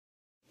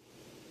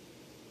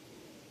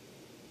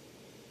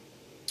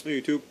Hey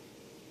YouTube,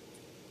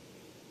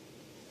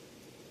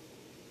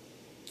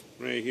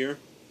 right here,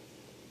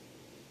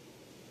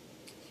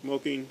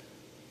 Smoking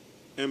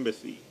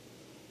Embassy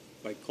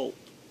by Colt.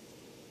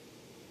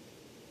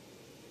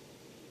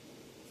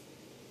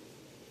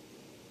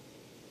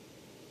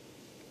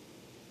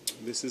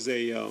 This is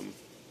a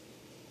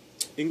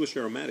English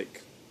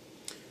aromatic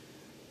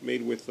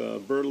made with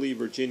Burley,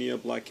 Virginia,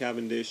 Black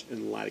Cavendish,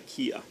 and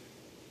Latakia.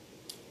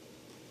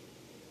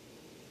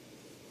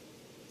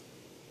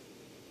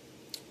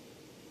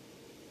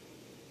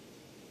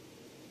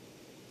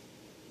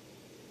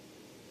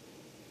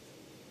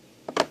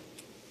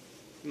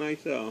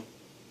 Nice.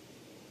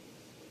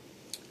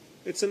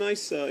 It's a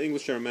nice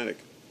English aromatic.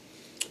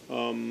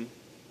 Um,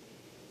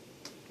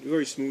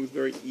 Very smooth,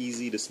 very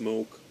easy to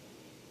smoke.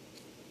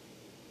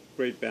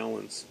 Great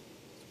balance.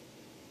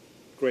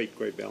 Great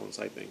balance,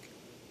 I think.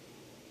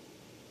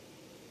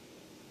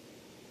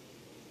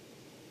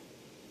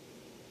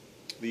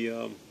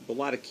 The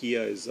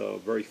Latakia is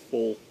very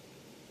full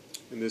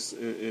in this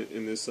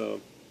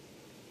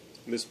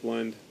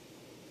blend.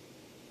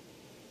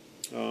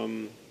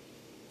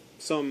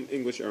 Some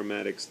English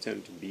aromatics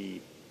tend to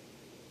be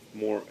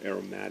more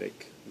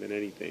aromatic than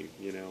anything.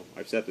 You know,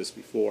 I've said this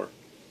before.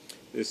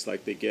 It's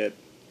like I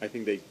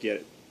think they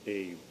get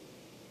a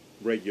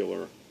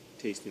regular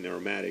tasting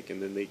aromatic,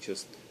 and then they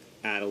just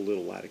add a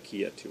little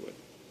Latakia to it.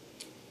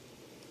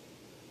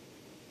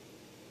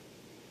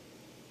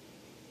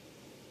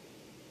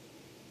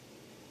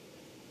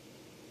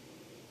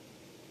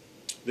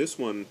 This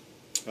one,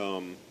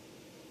 I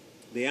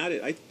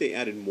think they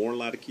added more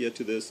Latakia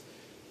to this,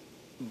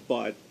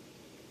 but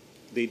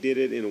they did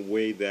it in a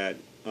way that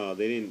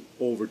they didn't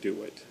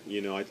overdo it. You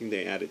know, I think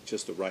they added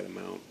just the right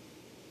amount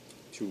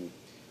to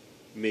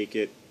make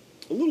it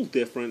a little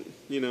different.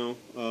 You know,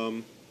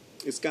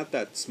 it's got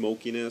that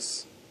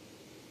smokiness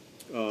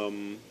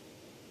in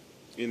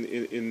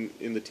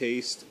the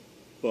taste,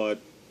 but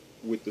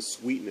with the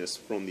sweetness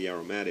from the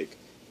aromatic,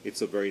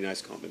 it's a very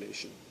nice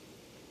combination.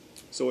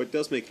 So it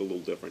does make it a little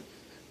different.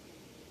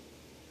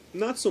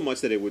 Not so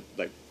much that it would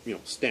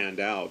stand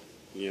out,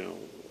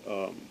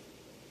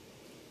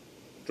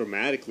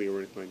 dramatically or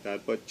anything like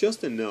that, but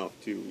just enough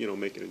to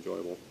make it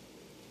enjoyable.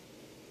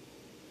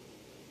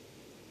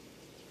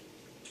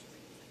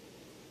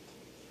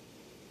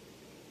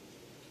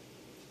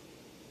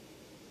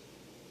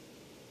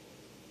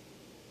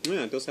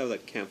 Yeah, it does have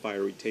that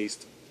campfirey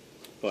taste,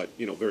 but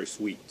very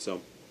sweet.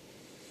 So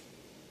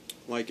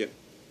like it.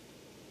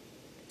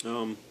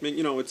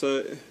 It's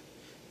a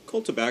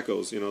Colt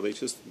Tobaccos.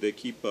 They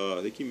keep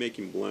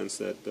making blends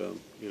that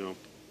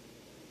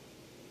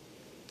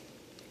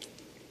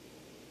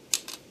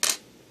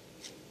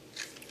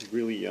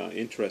really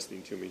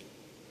interesting to me.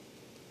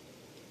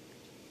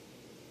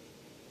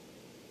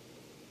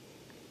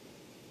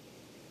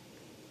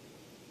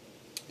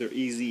 They're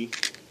easy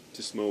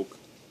to smoke,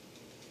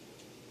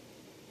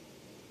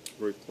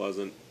 very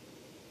pleasant.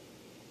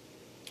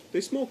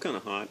 They smoke kind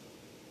of hot.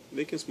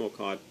 They can smoke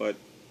hot, but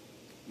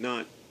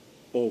not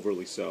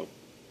overly so.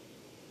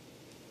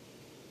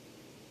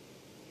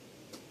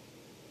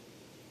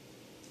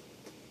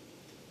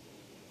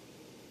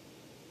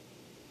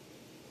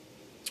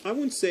 I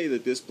wouldn't say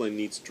that this blend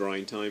needs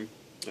drying time.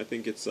 I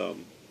think it's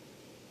you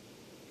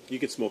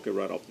can smoke it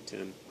right off the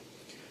tin.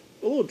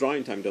 A little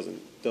drying time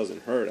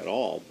doesn't hurt at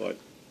all, but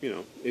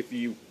if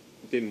you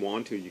didn't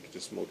want to, you could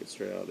just smoke it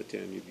straight out of the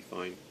tin. You'd be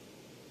fine.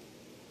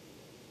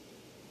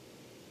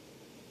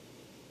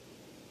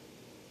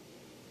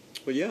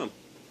 But yeah,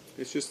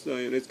 it's just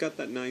it's got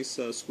that nice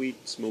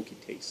sweet smoky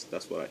taste.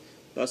 That's what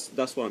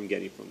I'm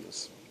getting from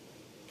this.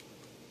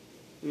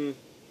 Mm.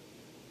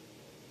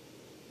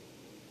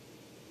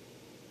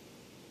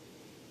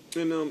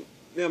 And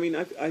yeah, I mean,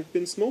 I've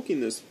been smoking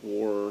this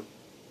for.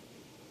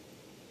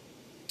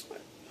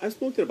 I've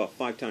smoked it about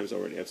 5 times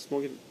already.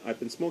 I've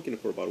been smoking it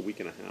for about a week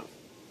and a half,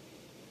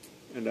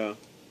 and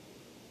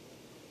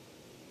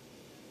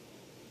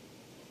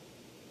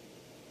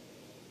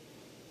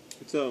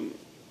it's the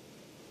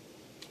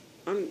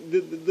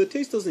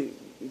taste doesn't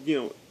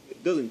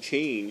it doesn't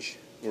change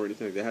or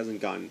anything like that. It hasn't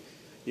gotten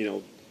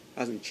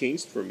hasn't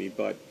changed for me,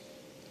 but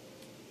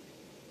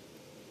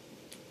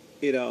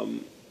it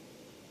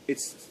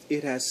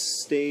it has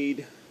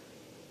stayed.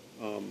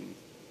 I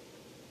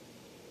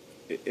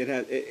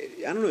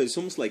don't know. It's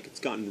almost like it's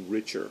gotten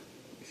richer,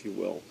 if you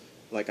will.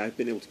 Like I've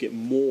been able to get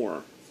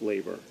more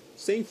flavor,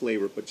 same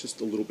flavor, but just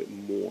a little bit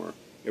more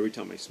every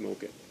time I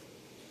smoke it.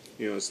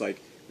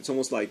 It's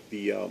almost like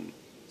the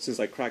since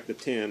I cracked the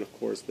tin, of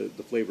course the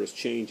flavor is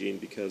changing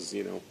because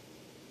the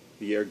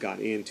air got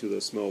into the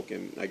smoke,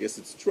 and I guess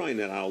it's drying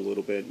that out a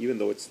little bit. Even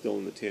though it's still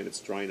in the tin, it's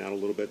drying out a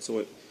little bit. So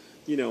it,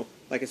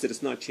 like I said,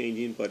 it's not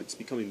changing, but it's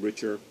becoming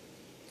richer,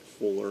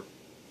 fuller,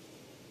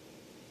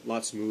 a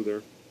lot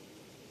smoother.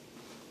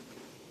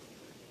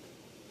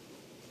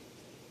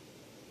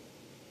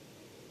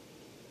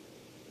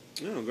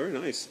 Oh, very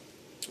nice.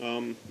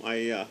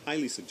 I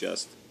highly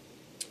suggest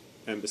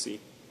Embassy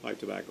Pipe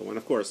Tobacco, and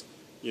of course,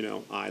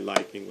 I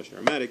like English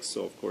aromatics,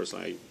 so of course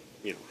I,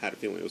 had a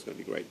feeling it was going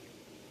to be great.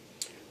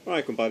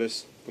 Alright,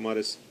 compadres,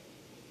 comadres.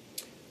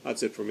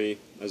 That's it for me.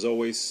 As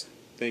always,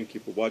 thank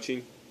you for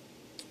watching.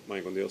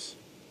 Vaya con Dios.